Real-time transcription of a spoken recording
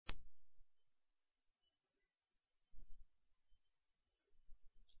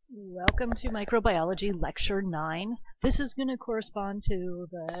Welcome to Microbiology Lecture 9. This is going to correspond to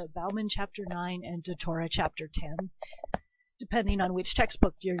the Bauman Chapter 9 and Datora Chapter 10, depending on which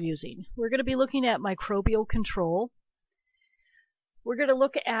textbook you're using. We're going to be looking at microbial control. We're going to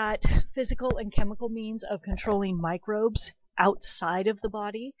look at physical and chemical means of controlling microbes outside of the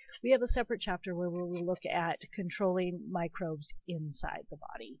body. We have a separate chapter where we'll look at controlling microbes inside the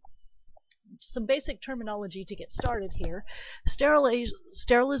body. Some basic terminology to get started here.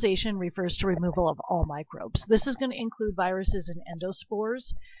 Sterilization refers to removal of all microbes. This is going to include viruses and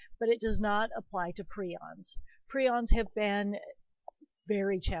endospores, but it does not apply to prions. Prions have been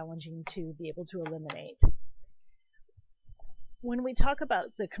very challenging to be able to eliminate. When we talk about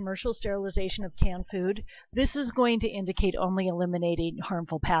the commercial sterilization of canned food, this is going to indicate only eliminating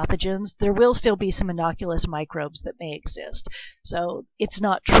harmful pathogens. There will still be some innocuous microbes that may exist, so it's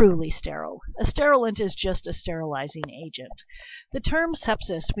not truly sterile. A sterilant is just a sterilizing agent. The term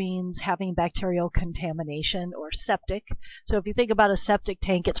sepsis means having bacterial contamination or septic. So if you think about a septic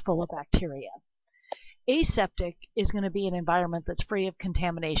tank, it's full of bacteria. Aseptic is going to be an environment that's free of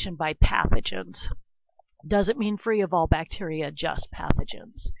contamination by pathogens. Doesn't mean free of all bacteria, just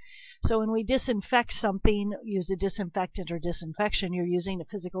pathogens. So when we disinfect something, use a disinfectant or disinfection, you're using a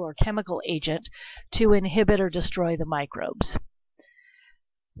physical or chemical agent to inhibit or destroy the microbes.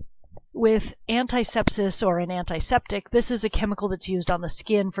 With antisepsis or an antiseptic, this is a chemical that's used on the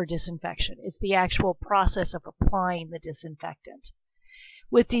skin for disinfection. It's the actual process of applying the disinfectant.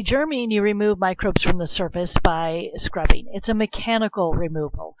 With degerming, you remove microbes from the surface by scrubbing. It's a mechanical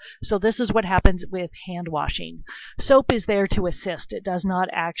removal. So this is what happens with hand washing. Soap is there to assist. It does not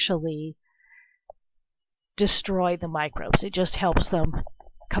actually destroy the microbes. It just helps them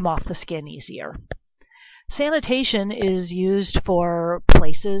come off the skin easier. Sanitation is used for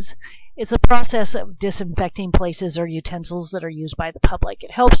places. It's a process of disinfecting places or utensils that are used by the public.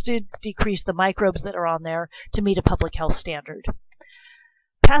 It helps to decrease the microbes that are on there to meet a public health standard.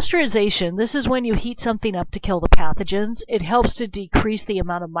 Pasteurization, this is when you heat something up to kill the pathogens. It helps to decrease the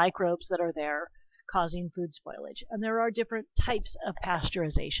amount of microbes that are there causing food spoilage. And there are different types of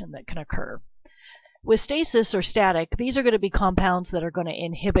pasteurization that can occur. With stasis or static, these are going to be compounds that are going to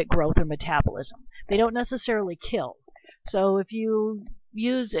inhibit growth or metabolism. They don't necessarily kill. So if you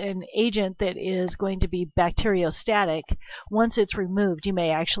use an agent that is going to be bacteriostatic, once it's removed, you may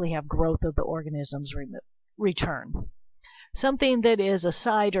actually have growth of the organisms return. Something that is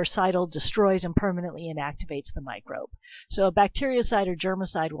acide or cidal destroys and permanently inactivates the microbe. So a bactericide or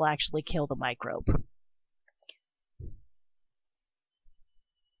germicide will actually kill the microbe.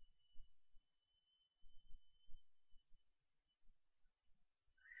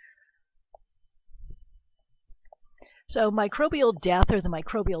 So microbial death, or the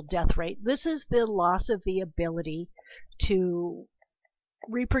microbial death rate, this is the loss of the ability to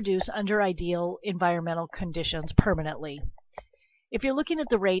reproduce under ideal environmental conditions permanently. If you're looking at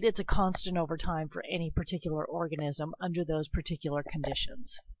the rate, it's a constant over time for any particular organism under those particular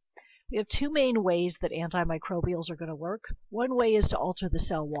conditions. We have two main ways that antimicrobials are going to work. One way is to alter the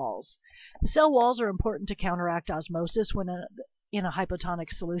cell walls. The cell walls are important to counteract osmosis when in a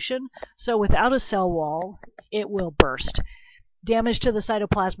hypotonic solution, so without a cell wall, it will burst. Damage to the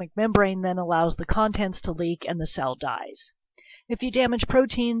cytoplasmic membrane then allows the contents to leak and the cell dies. If you damage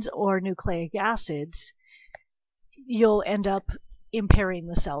proteins or nucleic acids, you'll end up impairing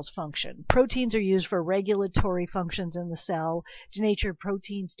the cell's function. Proteins are used for regulatory functions in the cell. Denatured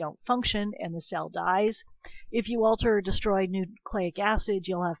proteins don't function and the cell dies. If you alter or destroy nucleic acid,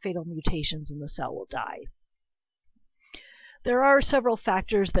 you'll have fatal mutations and the cell will die. There are several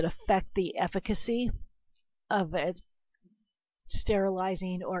factors that affect the efficacy of a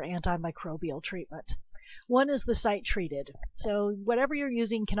sterilizing or antimicrobial treatment. One is the site treated. So whatever you're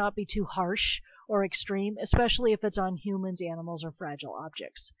using cannot be too harsh or extreme, especially if it's on humans, animals, or fragile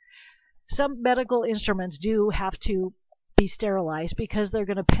objects. Some medical instruments do have to be sterilized because they're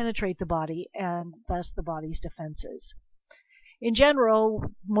going to penetrate the body and thus the body's defenses. In general,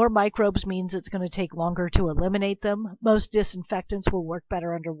 more microbes means it's going to take longer to eliminate them. Most disinfectants will work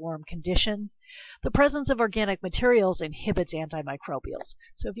better under warm condition. The presence of organic materials inhibits antimicrobials.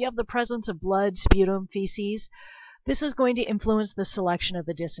 So if you have the presence of blood, sputum, feces, this is going to influence the selection of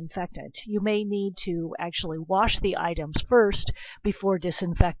the disinfectant. You may need to actually wash the items first before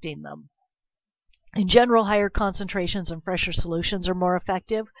disinfecting them. In general, higher concentrations and fresher solutions are more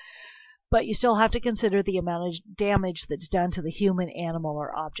effective, but you still have to consider the amount of damage that's done to the human, animal,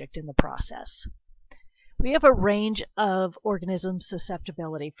 or object in the process. We have a range of organism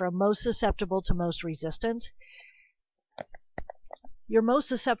susceptibility, from most susceptible to most resistant. Your most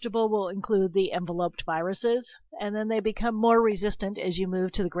susceptible will include the enveloped viruses, and then they become more resistant as you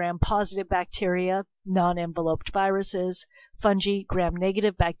move to the gram-positive bacteria, non-enveloped viruses, fungi,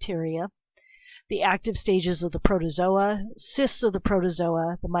 gram-negative bacteria, the active stages of the protozoa, cysts of the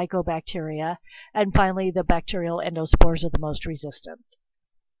protozoa, the mycobacteria, and finally the bacterial endospores are the most resistant.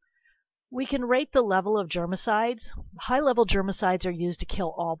 We can rate the level of germicides. High-level germicides are used to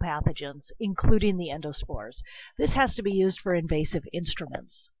kill all pathogens, including the endospores. This has to be used for invasive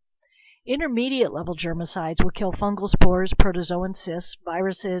instruments. Intermediate-level germicides will kill fungal spores, protozoan cysts,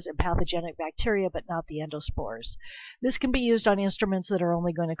 viruses, and pathogenic bacteria, but not the endospores. This can be used on instruments that are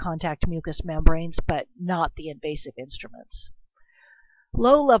only going to contact mucous membranes, but not the invasive instruments.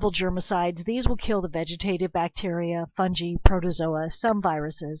 Low-level germicides, these will kill the vegetative bacteria, fungi, protozoa, some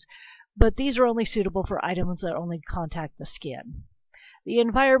viruses, but these are only suitable for items that only contact the skin. The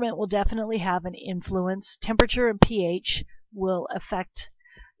environment will definitely have an influence. Temperature and pH will affect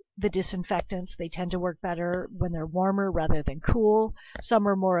the disinfectants. They tend to work better when they're warmer rather than cool. Some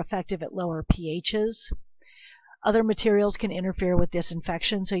are more effective at lower pHs. Other materials can interfere with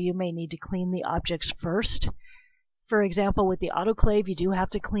disinfection, so you may need to clean the objects first. For example, with the autoclave, you do have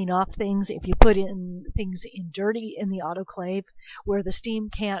to clean off things. If you put in things in dirty in the autoclave where the steam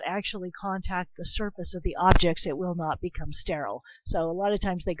can't actually contact the surface of the objects, it will not become sterile. So a lot of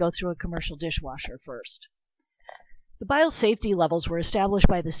times they go through a commercial dishwasher first. The biosafety levels were established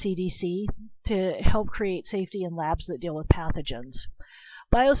by the CDC to help create safety in labs that deal with pathogens.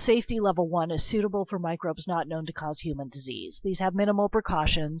 Biosafety level 1 is suitable for microbes not known to cause human disease. These have minimal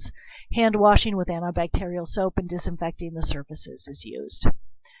precautions. Hand washing with antibacterial soap and disinfecting the surfaces is used.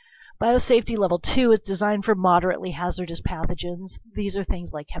 Biosafety level 2 is designed for moderately hazardous pathogens. These are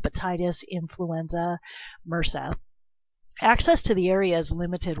things like hepatitis, influenza, MRSA. Access to the area is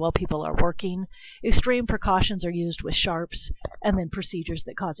limited while people are working. Extreme precautions are used with sharps, and then procedures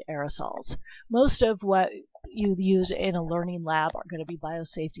that cause aerosols. Most of what you use in a learning lab are going to be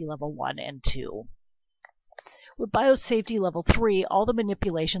biosafety level 1 and 2. With biosafety level 3, all the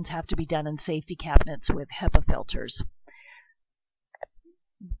manipulations have to be done in safety cabinets with HEPA filters.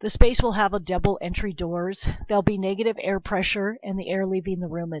 The space will have a double entry doors. There'll be negative air pressure, and the air leaving the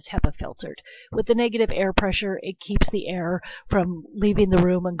room is HEPA filtered. With the negative air pressure, it keeps the air from leaving the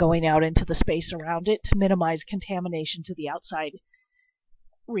room and going out into the space around it to minimize contamination to the outside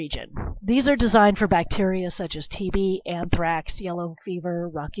region. These are designed for bacteria such as TB, anthrax, yellow fever,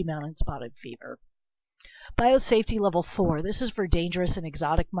 Rocky Mountain spotted fever. Biosafety level 4. This is for dangerous and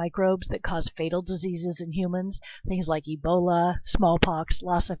exotic microbes that cause fatal diseases in humans, things like Ebola, smallpox,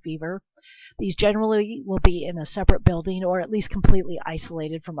 Lassa fever. These generally will be in a separate building or at least completely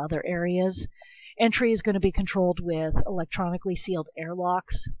isolated from other areas. Entry is going to be controlled with electronically sealed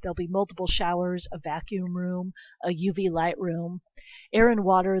airlocks. There'll be multiple showers, a vacuum room, a UV light room. Air and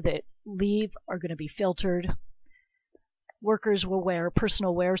water that leave are going to be filtered. Workers will wear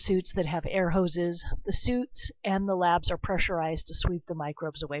personal wear suits that have air hoses. The suits and the labs are pressurized to sweep the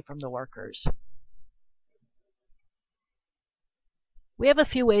microbes away from the workers. We have a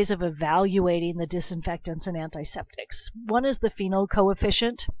few ways of evaluating the disinfectants and antiseptics. One is the phenol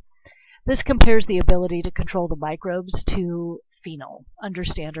coefficient. This compares the ability to control the microbes to phenol under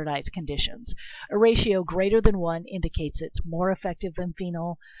standardized conditions. A ratio greater than 1 indicates it's more effective than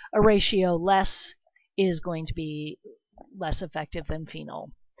phenol. A ratio less is going to be less effective than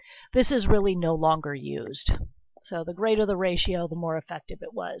phenol. This is really no longer used. So the greater the ratio, the more effective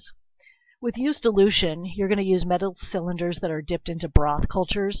it was. With used dilution, you're going to use metal cylinders that are dipped into broth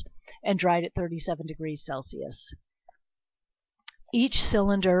cultures and dried at 37 degrees Celsius. Each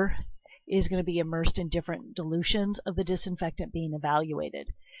cylinder is going to be immersed in different dilutions of the disinfectant being evaluated.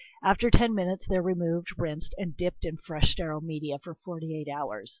 After 10 minutes, they're removed, rinsed, and dipped in fresh sterile media for 48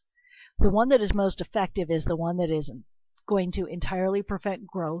 hours. The one that is most effective is the one that isn't going to entirely prevent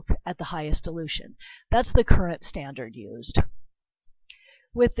growth at the highest dilution. That's the current standard used.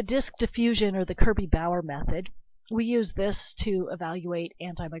 With the disc diffusion or the Kirby-Bauer method, we use this to evaluate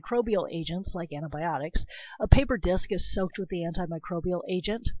antimicrobial agents like antibiotics. A paper disc is soaked with the antimicrobial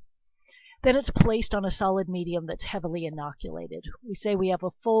agent. Then it's placed on a solid medium that's heavily inoculated. We say we have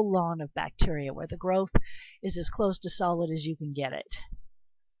a full lawn of bacteria where the growth is as close to solid as you can get it.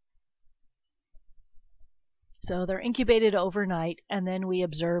 So they're incubated overnight, and then we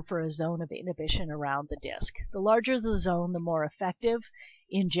observe for a zone of inhibition around the disc. The larger the zone, the more effective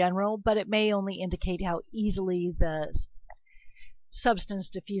in general, but it may only indicate how easily the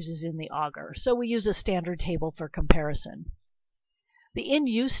substance diffuses in the agar. So we use a standard table for comparison. The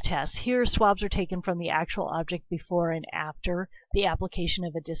in-use tests, here swabs are taken from the actual object before and after the application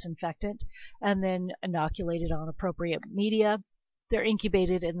of a disinfectant, and then inoculated on appropriate media. They're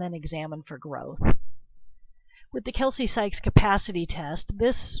incubated and then examined for growth. With the Kelsey-Sykes capacity test,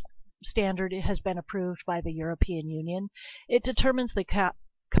 this standard has been approved by the European Union. It determines the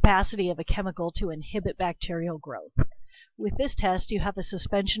capacity of a chemical to inhibit bacterial growth. With this test, you have a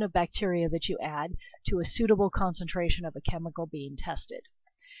suspension of bacteria that you add to a suitable concentration of a chemical being tested.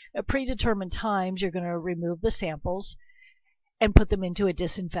 At predetermined times, you're going to remove the samples and put them into a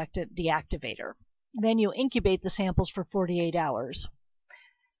disinfectant deactivator. Then you incubate the samples for 48 hours.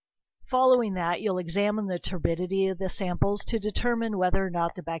 Following that, you'll examine the turbidity of the samples to determine whether or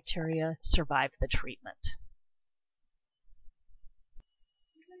not the bacteria survive the treatment.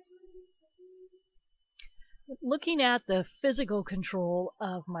 Looking at the physical control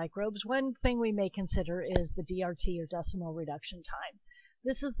of microbes, one thing we may consider is the DRT, or decimal reduction time.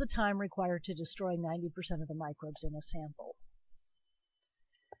 This is the time required to destroy 90% of the microbes in a sample.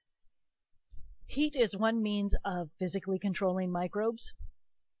 Heat is one means of physically controlling microbes.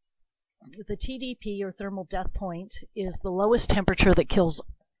 The TDP, or thermal death point, is the lowest temperature that kills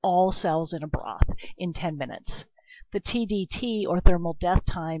all cells in a broth in 10 minutes. The TDT, or thermal death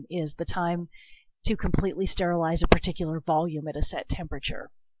time, is the time to completely sterilize a particular volume at a set temperature.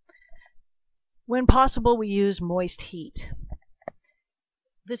 When possible, we use moist heat.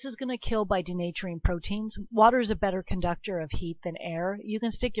 This is going to kill by denaturing proteins. Water is a better conductor of heat than air. You can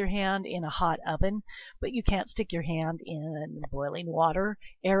stick your hand in a hot oven, but you can't stick your hand in boiling water.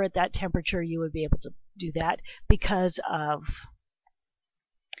 Air at that temperature, you would be able to do that because of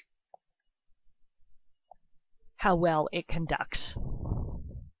how well it conducts.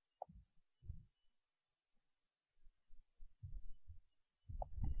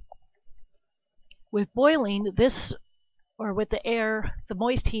 With boiling, with the air, the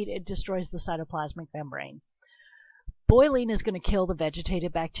moist heat, it destroys the cytoplasmic membrane. Boiling is going to kill the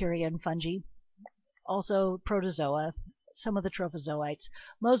vegetative bacteria and fungi, also protozoa, some of the trophozoites,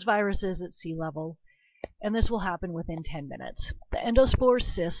 most viruses at sea level, and this will happen within 10 minutes. The endospores,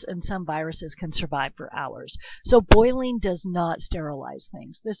 cysts, and some viruses can survive for hours. So boiling does not sterilize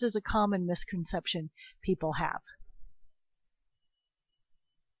things. This is a common misconception people have.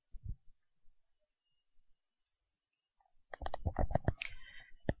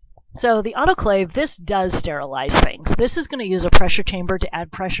 So the autoclave, this does sterilize things. This is going to use a pressure chamber to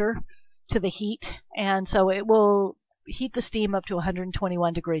add pressure to the heat, and so it will heat the steam up to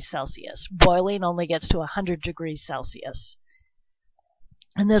 121 degrees Celsius. Boiling only gets to 100 degrees Celsius.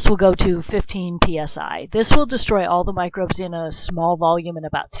 And this will go to 15 psi. This will destroy all the microbes in a small volume in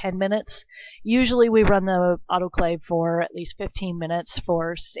about 10 minutes. Usually we run the autoclave for at least 15 minutes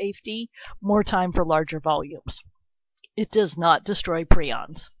for safety, more time for larger volumes. It does not destroy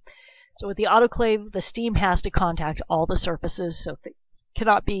prions. So with the autoclave, the steam has to contact all the surfaces, so things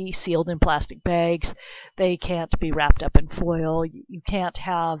cannot be sealed in plastic bags. They can't be wrapped up in foil. You can't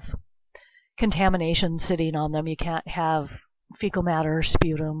have contamination sitting on them. You can't have fecal matter,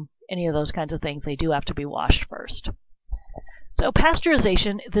 sputum, any of those kinds of things. They do have to be washed first. So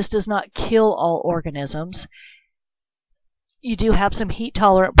pasteurization, this does not kill all organisms. You do have some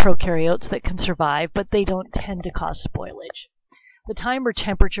heat-tolerant prokaryotes that can survive, but they don't tend to cause spoilage. The time or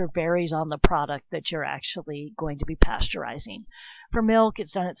temperature varies on the product that you're actually going to be pasteurizing. For milk,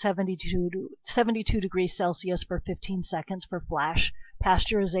 it's done at 72 degrees Celsius for 15 seconds for flash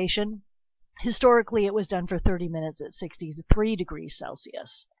pasteurization. Historically, it was done for 30 minutes at 63 degrees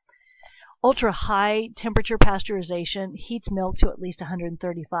Celsius. Ultra-high temperature pasteurization heats milk to at least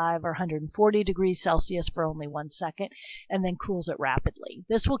 135 or 140 degrees Celsius for only 1 second and then cools it rapidly.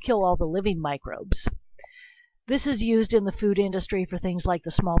 This will kill all the living microbes. This is used in the food industry for things like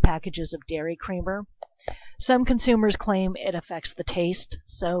the small packages of dairy creamer. Some consumers claim it affects the taste,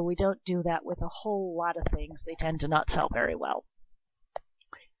 so we don't do that with a whole lot of things. They tend to not sell very well.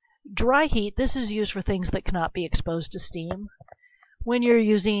 Dry heat, this is used for things that cannot be exposed to steam. When you're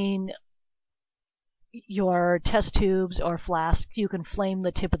using your test tubes or flask, you can flame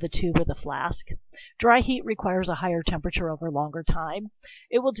the tip of the tube or the flask. Dry heat requires a higher temperature over longer time.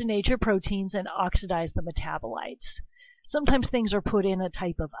 It will denature proteins and oxidize the metabolites. Sometimes things are put in a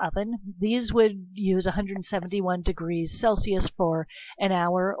type of oven. These would use 171 degrees Celsius for an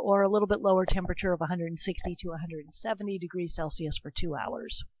hour, or a little bit lower temperature of 160 to 170 degrees Celsius for 2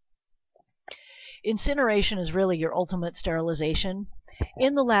 hours. Incineration is really your ultimate sterilization.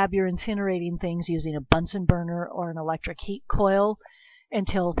 In the lab, you're incinerating things using a Bunsen burner or an electric heat coil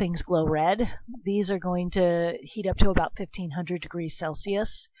until things glow red. These are going to heat up to about 1500 degrees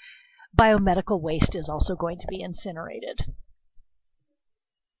Celsius. Biomedical waste is also going to be incinerated.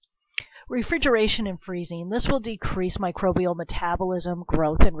 Refrigeration and freezing. This will decrease microbial metabolism,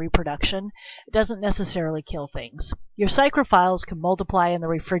 growth, and reproduction. It doesn't necessarily kill things. Your psychrophiles can multiply in the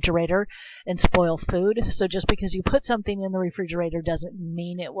refrigerator and spoil food, so just because you put something in the refrigerator doesn't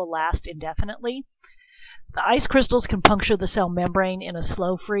mean it will last indefinitely. The ice crystals can puncture the cell membrane in a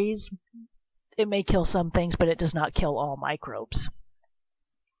slow freeze. It may kill some things, but it does not kill all microbes.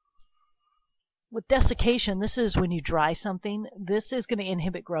 With desiccation, this is when you dry something. This is going to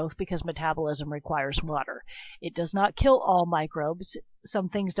inhibit growth because metabolism requires water. It does not kill all microbes. Some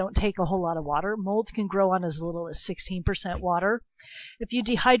things don't take a whole lot of water. Molds can grow on as little as 16% water. If you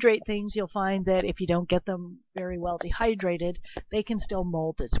dehydrate things, you'll find that if you don't get them very well dehydrated, they can still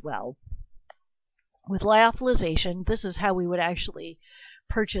mold as well. With lyophilization, this is how we would actually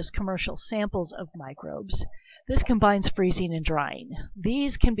purchase commercial samples of microbes. This combines freezing and drying.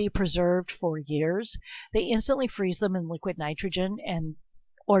 These can be preserved for years. They instantly freeze them in liquid nitrogen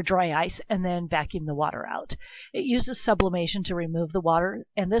or dry ice and then vacuum the water out. It uses sublimation to remove the water,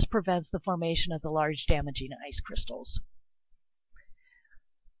 and this prevents the formation of the large damaging ice crystals.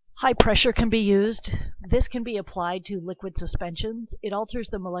 High pressure can be used. This can be applied to liquid suspensions. It alters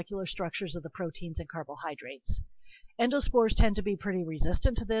the molecular structures of the proteins and carbohydrates. Endospores tend to be pretty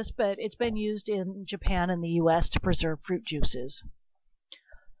resistant to this, but it's been used in Japan and the US to preserve fruit juices.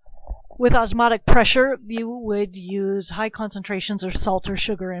 With osmotic pressure, you would use high concentrations of salt or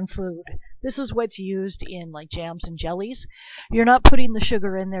sugar in food. This is what's used in like jams and jellies. You're not putting the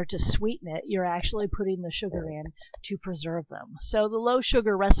sugar in there to sweeten it. You're actually putting the sugar in to preserve them. So the low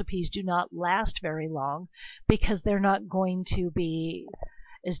sugar recipes do not last very long because they're not going to be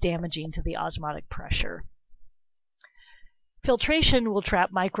as damaging to the osmotic pressure. Filtration will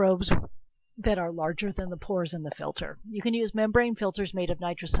trap microbes that are larger than the pores in the filter. You can use membrane filters made of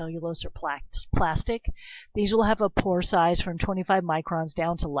nitrocellulose or plastic. These will have a pore size from 25 microns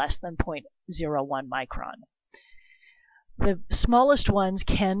down to less than 0.01 micron. The smallest ones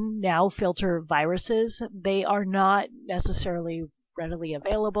can now filter viruses. They are not necessarily readily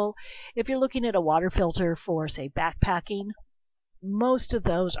available. If you're looking at a water filter for, say, backpacking, most of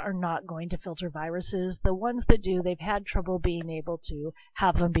those are not going to filter viruses. The ones that do, they've had trouble being able to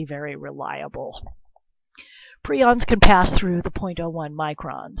have them be very reliable. Prions can pass through the 0.01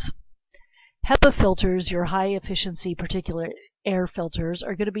 microns. HEPA filters, your high-efficiency particulate air filters,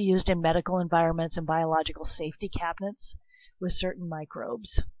 are going to be used in medical environments and biological safety cabinets with certain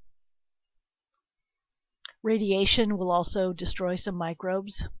microbes. Radiation will also destroy some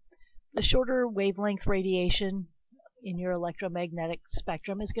microbes. The shorter wavelength radiation in your electromagnetic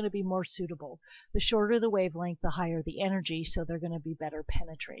spectrum is going to be more suitable. The shorter the wavelength, the higher the energy, so they're going to be better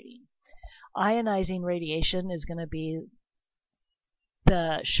penetrating. Ionizing radiation is going to be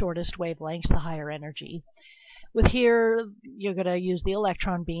the shortest wavelengths, the higher energy. With here, you're going to use the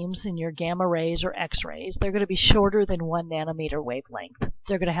electron beams in your gamma rays or X-rays. They're going to be shorter than 1 nanometer wavelength.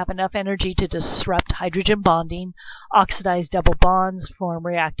 They're going to have enough energy to disrupt hydrogen bonding, oxidize double bonds, form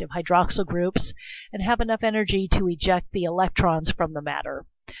reactive hydroxyl groups, and have enough energy to eject the electrons from the matter.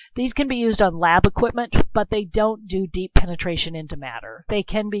 These can be used on lab equipment, but they don't do deep penetration into matter. They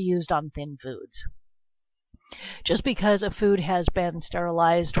can be used on thin foods. Just because a food has been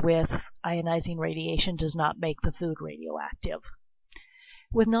sterilized with ionizing radiation does not make the food radioactive.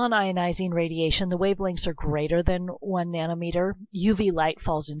 With non-ionizing radiation, the wavelengths are greater than 1 nanometer. UV light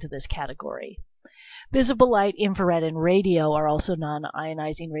falls into this category. Visible light, infrared, and radio are also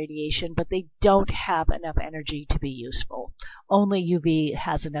non-ionizing radiation, but they don't have enough energy to be useful. Only UV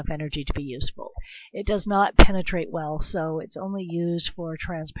has enough energy to be useful. It does not penetrate well, so it's only used for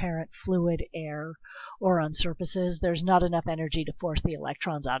transparent fluid, air, or on surfaces. There's not enough energy to force the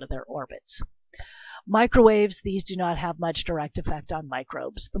electrons out of their orbits. Microwaves, these do not have much direct effect on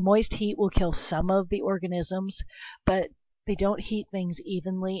microbes. The moist heat will kill some of the organisms, but they don't heat things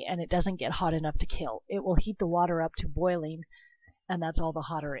evenly, and it doesn't get hot enough to kill. It will heat the water up to boiling, and that's all the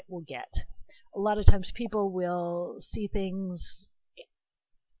hotter it will get. A lot of times people will see things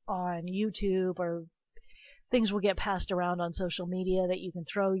on YouTube, or things will get passed around on social media that you can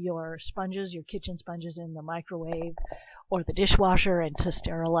throw your sponges, your kitchen sponges, in the microwave or the dishwasher and to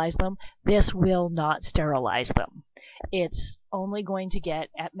sterilize them. This will not sterilize them. It's only going to get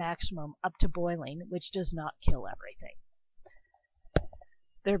at maximum up to boiling, which does not kill everything.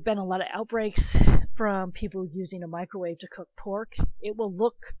 There have been a lot of outbreaks from people using a microwave to cook pork. It will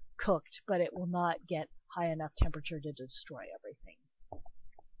look cooked, but it will not get high enough temperature to destroy everything.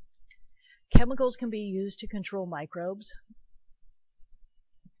 Chemicals can be used to control microbes.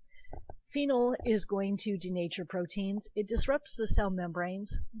 Phenol is going to denature proteins. It disrupts the cell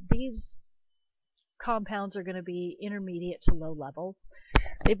membranes. These compounds are going to be intermediate to low level.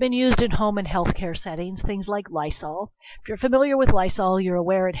 They've been used in home and healthcare settings, things like Lysol. If you're familiar with Lysol, you're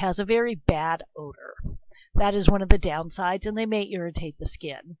aware it has a very bad odor. That is one of the downsides, and they may irritate the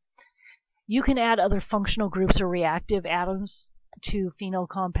skin. You can add other functional groups or reactive atoms to phenol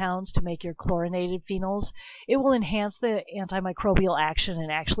compounds to make your chlorinated phenols. It will enhance the antimicrobial action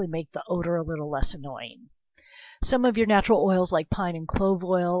and actually make the odor a little less annoying. Some of your natural oils like pine and clove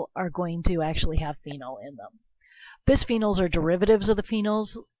oil are going to actually have phenol in them. Bisphenols are derivatives of the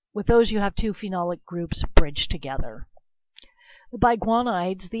phenols. With those, you have two phenolic groups bridged together. The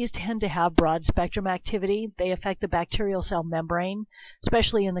biguanides, these tend to have broad spectrum activity. They affect the bacterial cell membrane,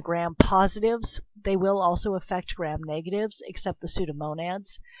 especially in the gram-positives. They will also affect gram-negatives, except the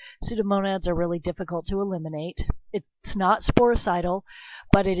pseudomonads. Pseudomonads are really difficult to eliminate. It's not sporicidal,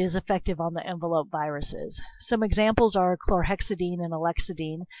 but it is effective on the envelope viruses. Some examples are chlorhexidine and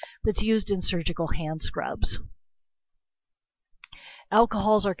alexidine that's used in surgical hand scrubs.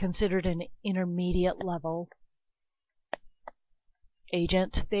 Alcohols are considered an intermediate level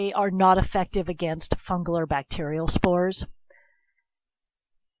agent. They are not effective against fungal or bacterial spores.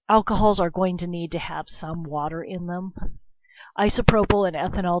 Alcohols are going to need to have some water in them. Isopropyl and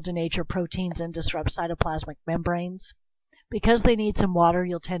ethanol denature proteins and disrupt cytoplasmic membranes. Because they need some water,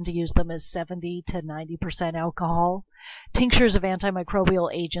 you'll tend to use them as 70 to 90% alcohol. Tinctures of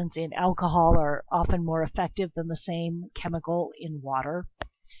antimicrobial agents in alcohol are often more effective than the same chemical in water.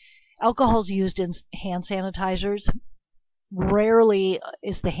 Alcohols used in hand sanitizers. Rarely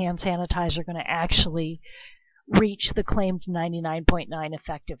is the hand sanitizer going to actually reach the claimed 99.9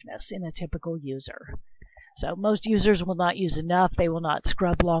 effectiveness in a typical user. So most users will not use enough. They will not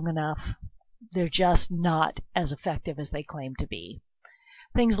scrub long enough. They're just not as effective as they claim to be.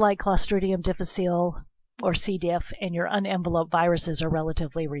 Things like Clostridium difficile or C. diff and your unenveloped viruses are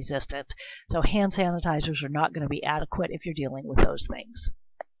relatively resistant. So hand sanitizers are not going to be adequate if you're dealing with those things.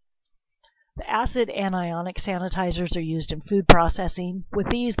 The acid anionic sanitizers are used in food processing. With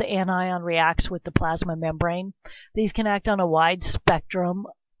these, the anion reacts with the plasma membrane. These can act on a wide spectrum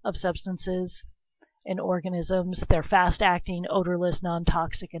of substances and organisms. They're fast-acting, odorless,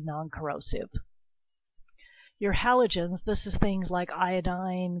 non-toxic, and non-corrosive. Your halogens, this is things like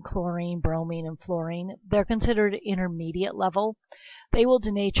iodine, chlorine, bromine, and fluorine. They're considered intermediate level. They will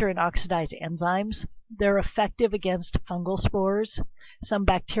denature and oxidize enzymes. They're effective against fungal spores, some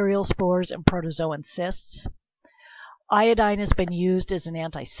bacterial spores, and protozoan cysts. Iodine has been used as an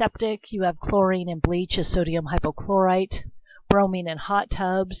antiseptic. You have chlorine and bleach as sodium hypochlorite, bromine in hot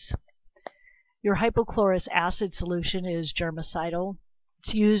tubs. Your hypochlorous acid solution is germicidal.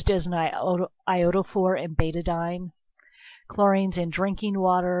 It's used as an iodophore and betadine. Chlorines in drinking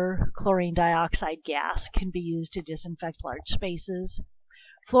water. Chlorine dioxide gas can be used to disinfect large spaces.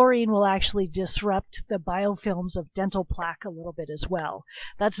 Fluorine will actually disrupt the biofilms of dental plaque a little bit as well.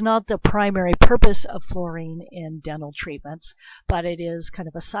 That's not the primary purpose of fluorine in dental treatments, but it is kind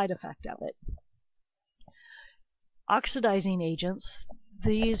of a side effect of it. Oxidizing agents,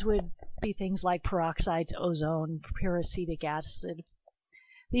 these would be things like peroxides, ozone, peracetic acid.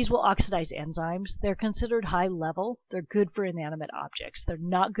 These will oxidize enzymes. They're considered high level. They're good for inanimate objects. They're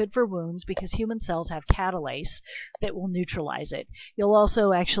not good for wounds because human cells have catalase that will neutralize it. You'll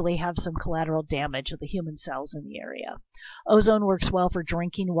also actually have some collateral damage of the human cells in the area. Ozone works well for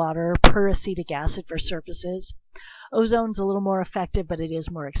drinking water, peracetic acid for surfaces. Ozone's a little more effective, but it is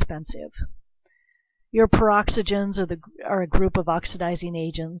more expensive. Your peroxygens are a group of oxidizing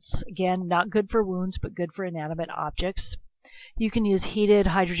agents. Again, not good for wounds, but good for inanimate objects. You can use heated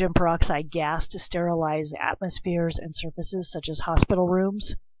hydrogen peroxide gas to sterilize atmospheres and surfaces such as hospital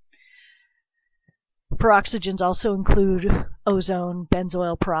rooms. Peroxygens also include ozone,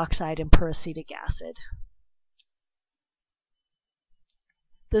 benzoyl peroxide, and peracetic acid.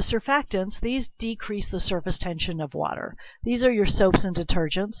 The surfactants, these decrease the surface tension of water. These are your soaps and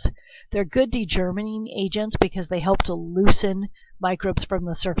detergents. They're good degermining agents because they help to loosen microbes from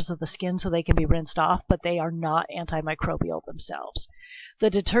the surface of the skin so they can be rinsed off, but they are not antimicrobial themselves. The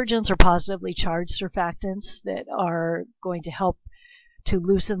detergents are positively charged surfactants that are going to help to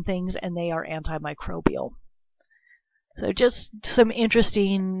loosen things, and they are antimicrobial. So just some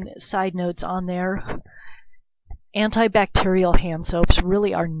interesting side notes on there. Antibacterial hand soaps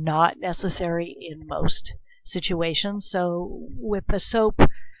really are not necessary in most situations. So with the soap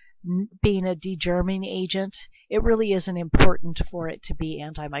being a degerming agent, it really isn't important for it to be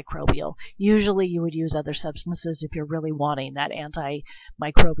antimicrobial. Usually you would use other substances if you're really wanting that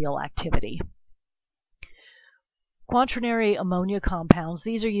antimicrobial activity. Quaternary ammonia compounds,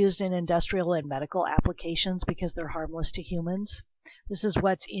 these are used in industrial and medical applications because they're harmless to humans. This is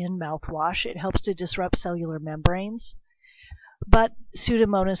what's in mouthwash. It helps to disrupt cellular membranes, but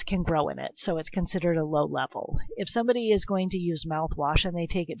Pseudomonas can grow in it, so it's considered a low level. If somebody is going to use mouthwash and they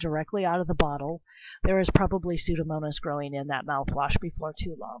take it directly out of the bottle, there is probably Pseudomonas growing in that mouthwash before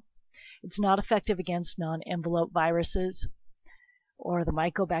too long. It's not effective against non-envelope viruses or the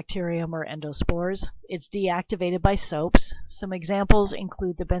Mycobacterium or endospores. It's deactivated by soaps. Some examples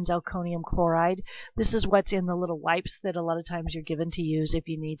include the benzalkonium chloride. This is what's in the little wipes that a lot of times you're given to use if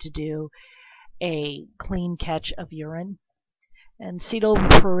you need to do a clean catch of urine. And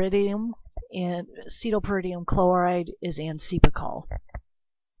cetylpyridium chloride is in Cepacol.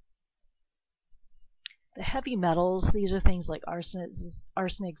 The heavy metals, these are things like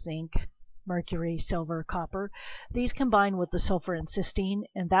arsenic, zinc, mercury, silver, copper. These combine with the sulfur and cysteine,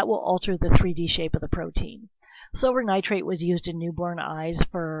 and that will alter the 3D shape of the protein. Silver nitrate was used in newborn eyes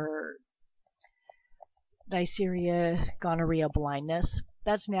for diarrhea, gonorrhea, blindness.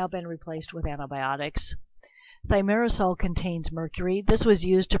 That's now been replaced with antibiotics. Thimerosal contains mercury. This was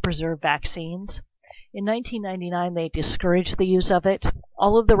used to preserve vaccines. In 1999, they discouraged the use of it.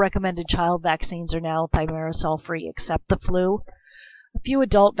 All of the recommended child vaccines are now thimerosal-free except the flu. A few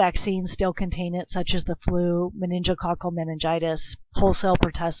adult vaccines still contain it, such as the flu, meningococcal meningitis, whole cell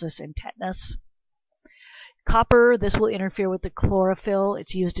pertussis, and tetanus. Copper, this will interfere with the chlorophyll.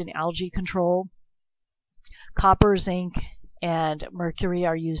 It's used in algae control. Copper, zinc, and mercury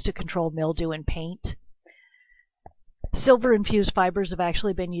are used to control mildew in paint. Silver-infused fibers have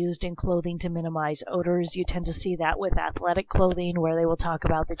actually been used in clothing to minimize odors. You tend to see that with athletic clothing, where they will talk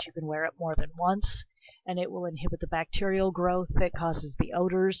about that you can wear it more than once, and it will inhibit the bacterial growth that causes the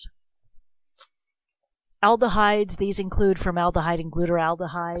odors. Aldehydes, these include formaldehyde and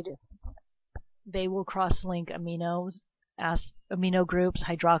glutaraldehyde. They will cross-link amino groups,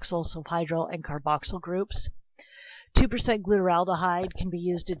 hydroxyl, sulfhydryl, and carboxyl groups. 2% glutaraldehyde can be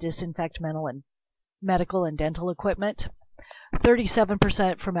used to disinfect medical and dental equipment.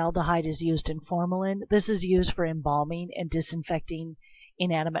 37% formaldehyde is used in formalin. This is used for embalming and disinfecting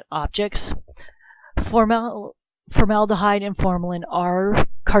inanimate objects. Formaldehyde and formalin are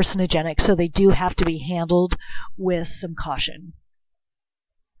carcinogenic, so they do have to be handled with some caution.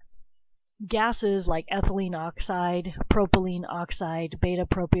 Gases like ethylene oxide, propylene oxide,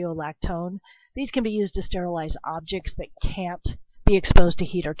 beta-propiolactone, these can be used to sterilize objects that can't be exposed to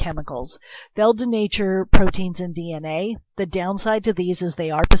heat or chemicals. They'll denature proteins and DNA. The downside to these is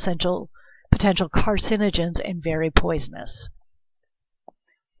they are potential carcinogens and very poisonous.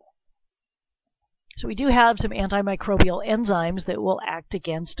 So we do have some antimicrobial enzymes that will act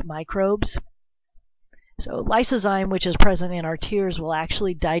against microbes. So lysozyme, which is present in our tears, will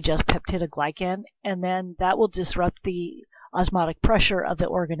actually digest peptidoglycan, and then that will disrupt the osmotic pressure of the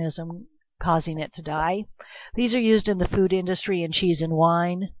organism, causing it to die. These are used in the food industry in cheese and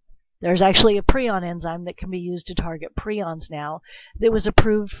wine. There's actually a prion enzyme that can be used to target prions now that was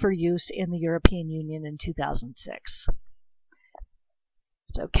approved for use in the European Union in 2006.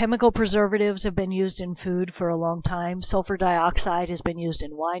 So chemical preservatives have been used in food for a long time. Sulfur dioxide has been used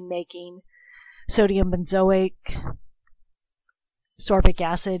in winemaking. Sodium benzoate, sorbic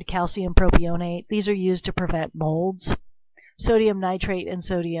acid, calcium propionate, these are used to prevent molds. Sodium nitrate and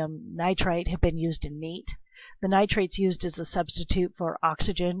sodium nitrite have been used in meat. The nitrate's used as a substitute for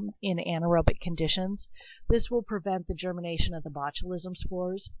oxygen in anaerobic conditions. This will prevent the germination of the botulism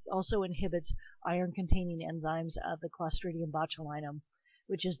spores. Also inhibits iron-containing enzymes of the Clostridium botulinum,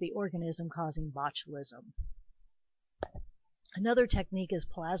 which is the organism causing botulism. Another technique is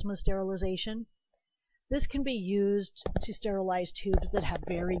plasma sterilization. This can be used to sterilize tubes that have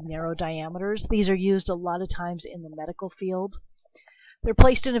very narrow diameters. These are used a lot of times in the medical field. They're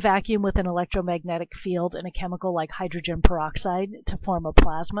placed in a vacuum with an electromagnetic field and a chemical like hydrogen peroxide to form a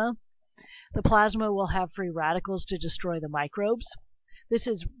plasma. The plasma will have free radicals to destroy the microbes. This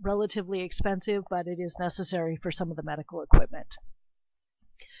is relatively expensive, but it is necessary for some of the medical equipment.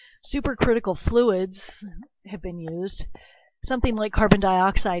 Supercritical fluids have been used. Something like carbon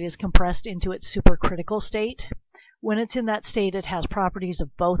dioxide is compressed into its supercritical state. When it's in that state, it has properties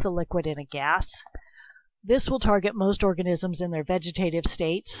of both a liquid and a gas. This will target most organisms in their vegetative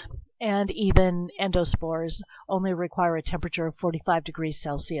states, and even endospores only require a temperature of 45 degrees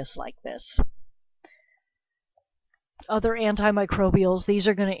Celsius like this. Other antimicrobials, these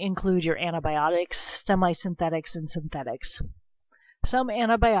are going to include your antibiotics, semi-synthetics, and synthetics. Some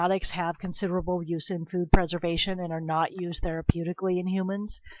antibiotics have considerable use in food preservation and are not used therapeutically in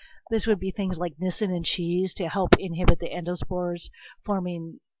humans. This would be things like niacin in cheese to help inhibit the endospores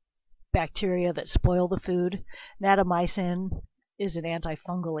forming bacteria that spoil the food. Natamycin is an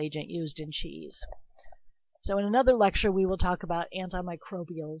antifungal agent used in cheese. So in another lecture, we will talk about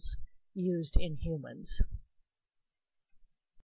antimicrobials used in humans.